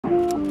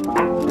What's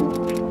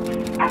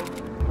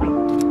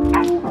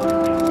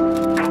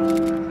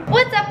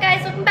up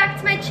guys, welcome back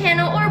to my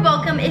channel, or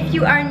welcome if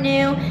you are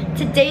new.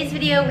 Today's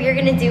video we are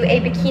gonna do a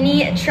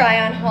bikini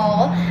try on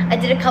haul. I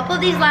did a couple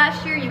of these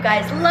last year, you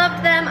guys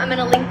loved them. I'm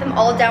gonna link them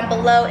all down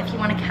below if you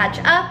wanna catch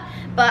up.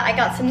 But I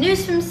got some new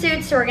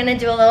swimsuits, so we're gonna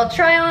do a little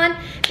try on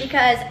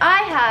because I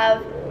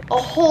have a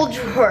whole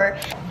drawer.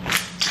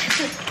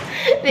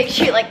 Make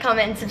sure you like,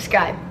 comment, and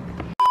subscribe.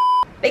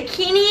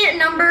 Bikini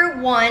number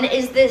one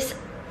is this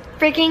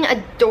freaking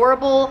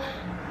adorable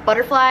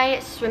butterfly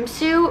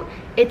swimsuit.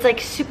 It's like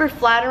super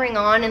flattering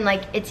on and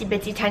like itsy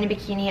bitsy tiny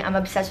bikini. I'm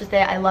obsessed with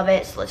it, I love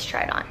it, so let's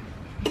try it on.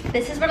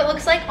 This is what it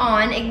looks like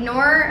on.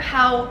 Ignore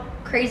how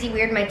crazy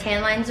weird my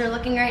tan lines are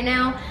looking right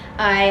now.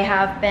 I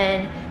have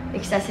been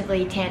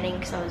excessively tanning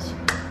because I was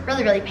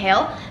really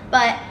pale.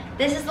 But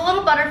this is the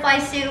little butterfly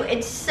suit.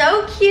 It's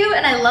so cute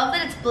and I love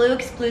that it's blue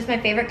because blue is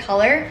my favorite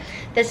color.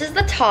 This is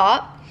the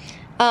top.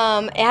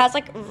 It has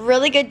like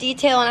really good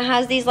detail and it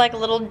has these like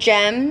little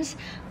gems,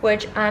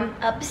 which I'm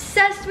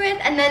obsessed with.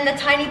 And then the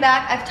tiny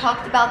back, I've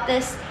talked about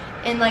this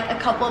in like a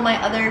couple of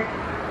my other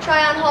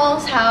try on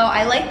hauls, how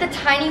I like the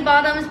tiny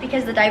bottoms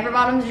because the diaper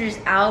bottoms are just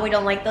out. We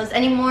don't like those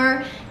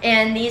anymore.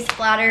 And these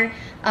flatter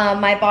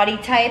my body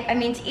type. I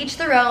mean, to each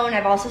their own.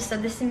 I've also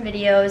said this in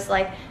videos,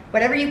 like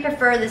whatever you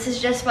prefer. This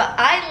is just what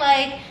I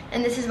like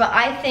and this is what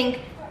I think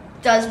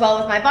does well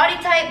with my body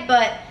type.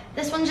 But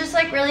this one's just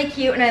like really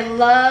cute and I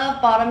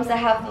love bottoms that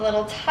have the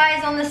little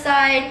ties on the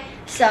side.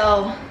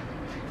 So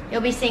you'll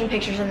be seeing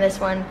pictures of this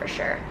one for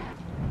sure.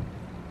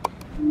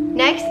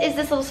 Next is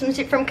this little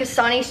swimsuit from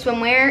Kasani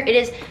Swimwear. It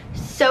is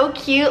so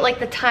cute, like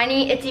the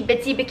tiny itsy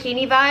bitsy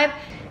bikini vibe.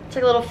 It's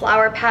like a little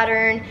flower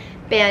pattern,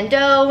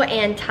 bandeau,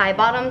 and tie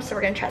bottom, so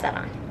we're gonna try that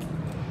on.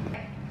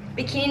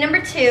 Bikini number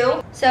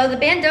two. So the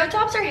bandeau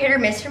tops are hit or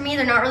miss for me.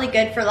 They're not really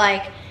good for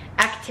like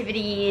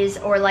activities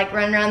or like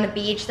running around the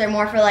beach. They're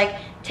more for like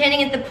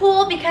tanning at the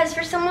pool because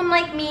for someone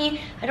like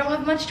me, I don't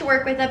have much to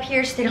work with up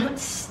here, so they don't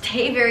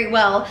stay very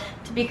well,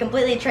 to be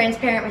completely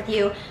transparent with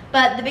you.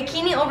 But the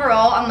bikini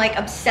overall, I'm like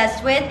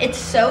obsessed with. It's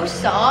so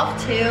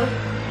soft too.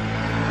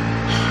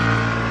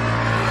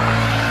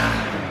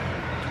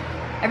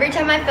 Every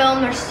time I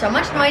film, there's so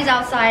much noise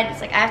outside.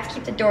 It's like I have to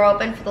keep the door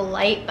open for the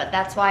light, but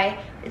that's why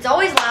it's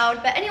always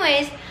loud. But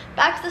anyways,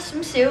 back to the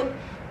swimsuit.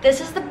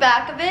 This is the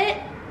back of it.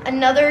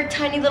 Another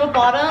tiny little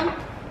bottom.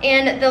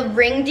 And the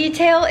ring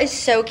detail is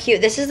so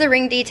cute. This is the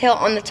ring detail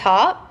on the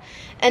top.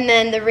 And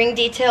then the ring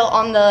detail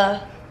on the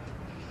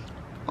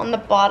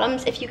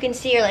bottoms, if you can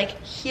see, are like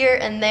here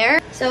and there.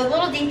 So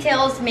little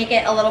details make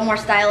it a little more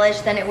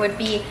stylish than it would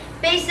be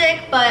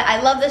basic, but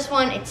I love this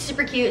one. It's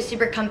super cute,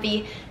 super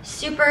comfy,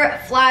 super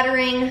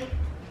flattering.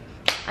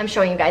 I'm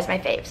showing you guys my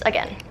faves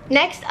again.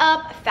 Next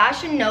up,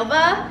 Fashion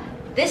Nova.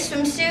 This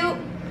swimsuit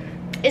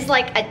is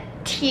like a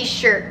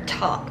t-shirt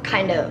top,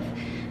 kind of,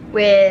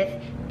 with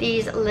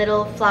these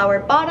little flower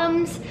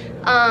bottoms.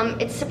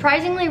 It's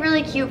surprisingly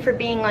really cute for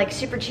being like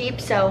super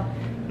cheap, so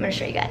I'm gonna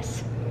show you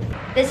guys.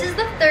 This is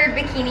the third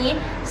bikini.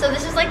 So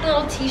this is like the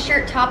little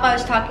t-shirt top I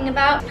was talking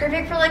about.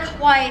 Perfect for like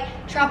Hawaii,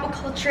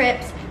 tropical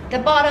trips. The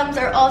bottoms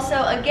are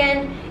also,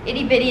 again,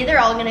 itty bitty. They're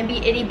all gonna be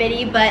itty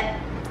bitty, but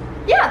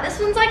yeah, this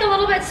one's like a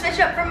little bit switched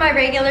up from my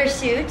regular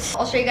suits.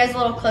 I'll show you guys a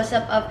little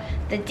close-up of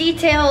the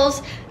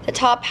details. The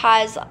top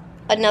has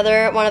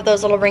another one of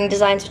those little ring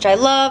designs, which I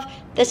love.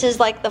 This is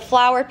like the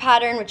flower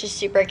pattern, which is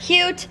super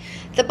cute.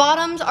 The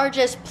bottoms are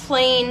just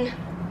plain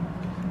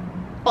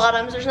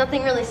bottoms. There's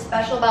nothing really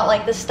special about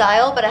like the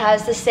style, but it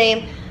has the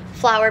same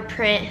flower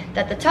print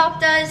that the top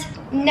does.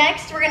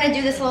 Next, we're gonna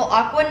do this little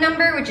aqua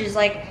number, which is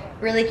like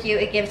really cute.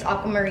 It gives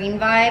aquamarine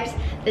vibes.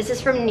 This is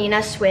from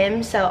Nina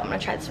Swim, so I'm gonna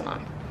try this one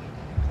on.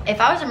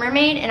 If I was a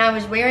mermaid and I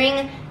was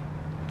wearing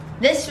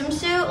this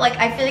swimsuit, like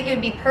I feel like it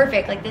would be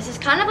perfect. Like this is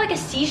kind of like a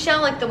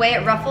seashell, like the way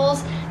it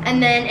ruffles, and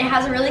then it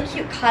has a really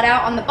cute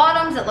cutout on the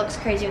bottoms that looks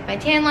crazy with my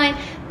tan line,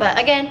 but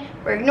again,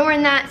 we're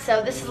ignoring that.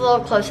 So this is a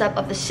little close-up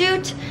of the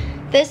suit.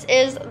 This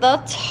is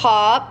the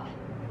top.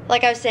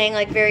 Like I was saying,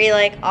 like very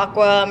like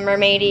aqua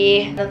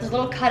mermaidy. There's a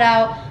little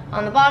cutout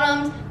on the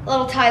bottoms,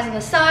 little ties on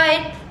the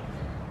side,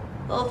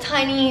 little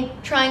tiny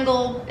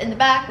triangle in the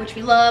back, which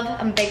we love.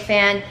 I'm a big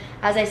fan,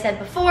 as I said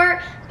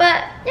before.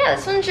 But yeah,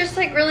 this one's just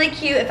like really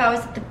cute if I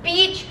was at the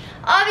beach.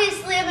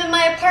 Obviously I'm in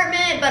my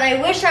apartment, but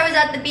I wish I was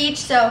at the beach,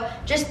 so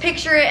just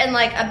picture it in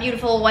like a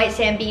beautiful white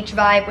sand beach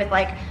vibe with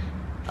like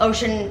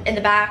ocean in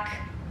the back.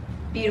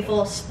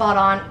 Beautiful, spot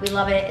on, we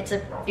love it. It's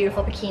a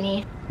beautiful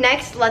bikini.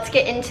 Next, let's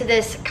get into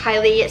this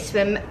Kylie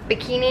swim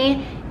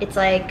bikini. It's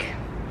like,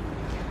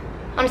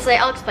 honestly,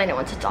 I'll explain it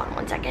once it's on,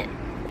 1 second.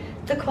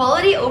 The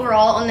quality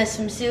overall on this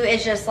swimsuit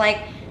is just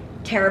like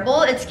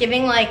terrible. It's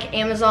giving like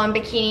Amazon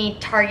bikini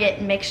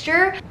Target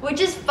mixture,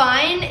 which is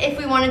fine if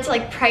we wanted to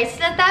like price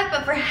it at that,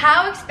 but for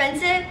how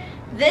expensive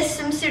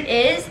this swimsuit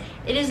is,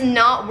 it is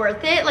not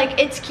worth it. Like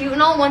it's cute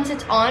and all once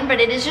it's on, but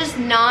it is just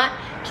not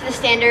to the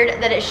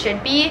standard that it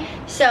should be.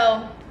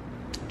 So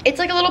it's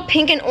like a little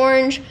pink and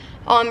orange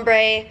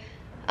ombre.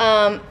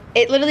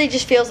 It literally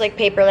just feels like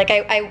paper. Like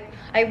I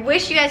I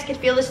wish you guys could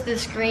feel this through the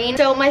screen.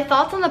 So my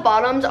thoughts on the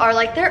bottoms are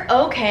like, they're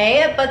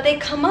okay, but they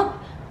come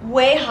up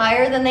way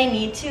higher than they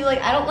need to. Like,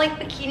 I don't like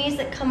bikinis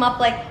that come up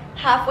like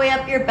halfway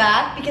up your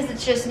back because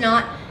it's just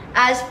not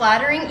as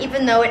flattering,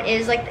 even though it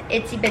is like the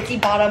itsy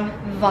bitsy bottom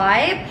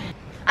vibe.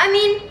 I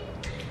mean,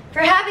 for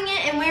having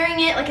it and wearing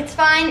it, like, it's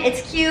fine,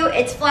 it's cute,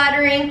 it's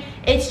flattering,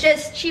 it's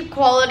just cheap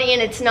quality,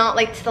 and it's not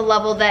like to the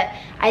level that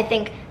I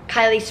think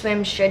Kylie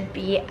Swim should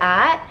be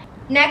at.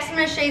 Next, I'm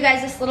gonna show you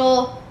guys this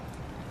little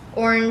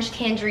orange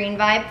tangerine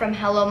vibe from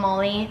Hello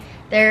Molly.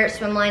 Their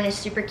swim line is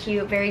super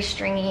cute, very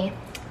stringy.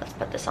 Let's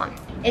put this on.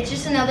 It's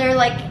just another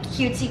like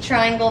cutesy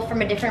triangle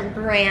from a different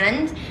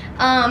brand.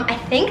 I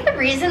think the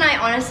reason I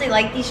honestly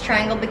like these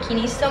triangle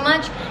bikinis so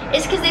much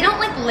is because they don't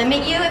like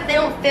limit you if they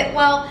don't fit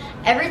well.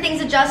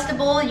 Everything's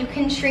adjustable. You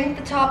can shrink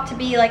the top to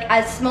be like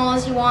as small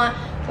as you want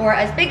or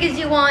as big as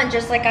you want,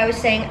 just like I was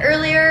saying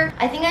earlier.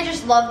 I think I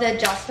just love the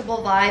adjustable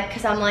vibe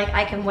because I'm like,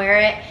 I can wear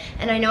it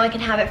and I know I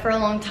can have it for a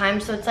long time,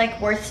 so it's like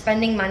worth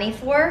spending money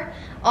for.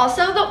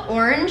 Also the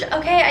orange,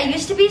 okay, I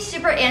used to be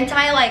super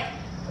anti like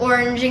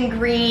orange and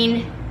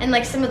green and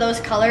like some of those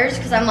colors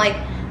because I'm like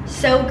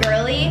so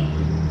girly,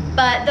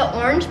 but the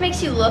orange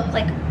makes you look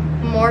like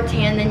more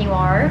tan than you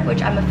are,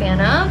 which I'm a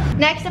fan of.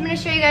 Next, I'm gonna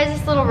show you guys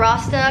this little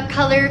Rasta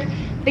colored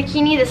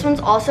bikini. This one's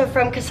also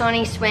from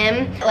Bikini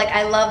Swim. Like,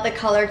 I love the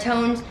color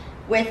tones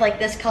with like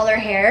this color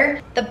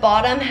hair. The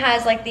bottom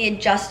has like the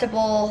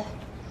adjustable,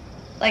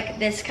 like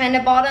this kind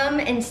of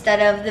bottom instead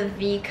of the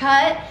V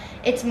cut.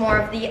 It's more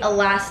of the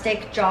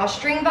elastic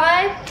drawstring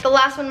vibe. The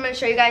last one I'm gonna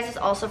show you guys is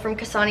also from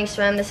Bikini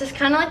Swim. This is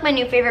kind of like my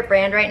new favorite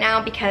brand right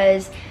now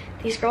because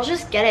these girls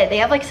just get it. They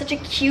have like such a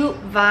cute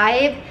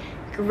vibe,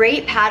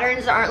 great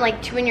patterns that aren't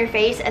like too in your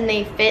face, and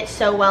they fit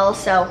so well.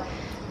 So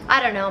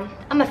I don't know,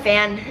 I'm a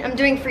fan. I'm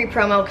doing free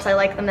promo because I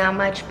like them that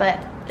much, but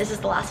this is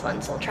the last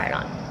one, so I'll try it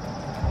on.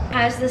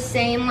 Has the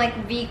same like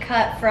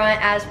V-cut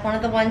front as one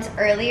of the ones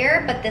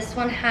earlier, but this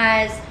one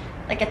has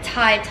like a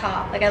tie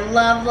top. Like, I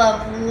love,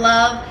 love,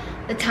 love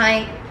the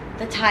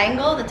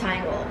triangle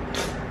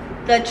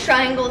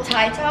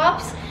tie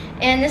tops.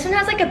 And this one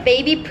has like a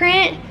baby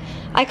print.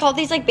 I call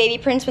these like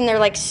baby prints when they're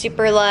like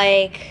super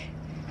like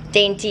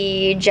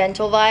dainty,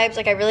 gentle vibes.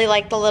 Like, I really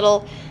like the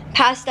little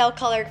pastel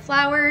colored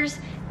flowers.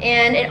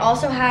 And it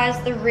also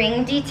has the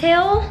ring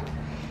detail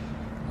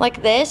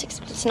like this,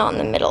 except it's not in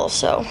the middle,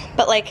 so,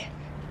 but like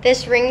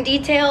this ring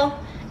detail,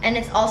 and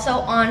it's also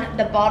on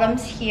the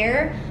bottoms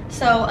here.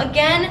 So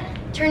again,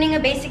 turning a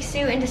basic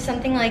suit into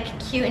something like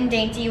cute and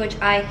dainty, which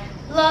I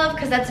love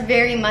because that's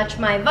very much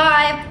my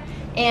vibe.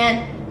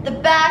 And the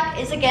back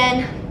is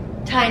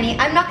again tiny.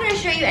 I'm not gonna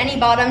show you any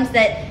bottoms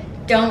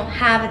that don't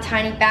have a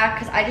tiny back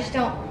because I just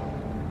don't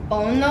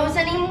own those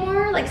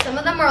anymore. Like, some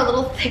of them are a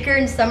little thicker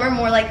and some are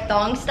more like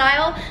thong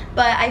style,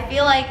 but I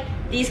feel like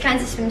these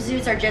kinds of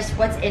swimsuits are just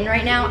what's in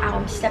right now. Ow,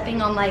 I'm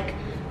stepping on like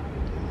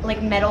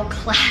metal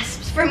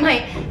clasps from my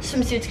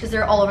swimsuits because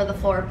they're all over the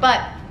floor.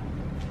 But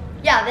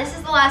yeah, this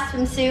is the last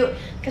swimsuit.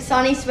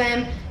 Bikini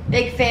Swim,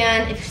 big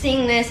fan. If you're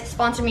seeing this,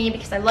 sponsor me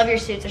because I love your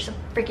suits. They're so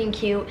freaking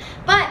cute.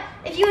 But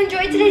if you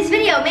enjoyed today's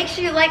video, make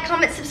sure you like,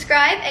 comment,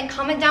 subscribe, and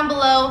comment down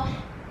below,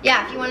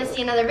 yeah, if you want to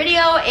see another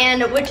video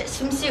and which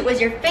swimsuit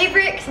was your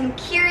favorite, because I'm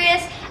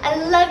curious. I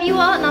love you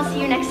all, and I'll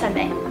see you next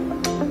Sunday.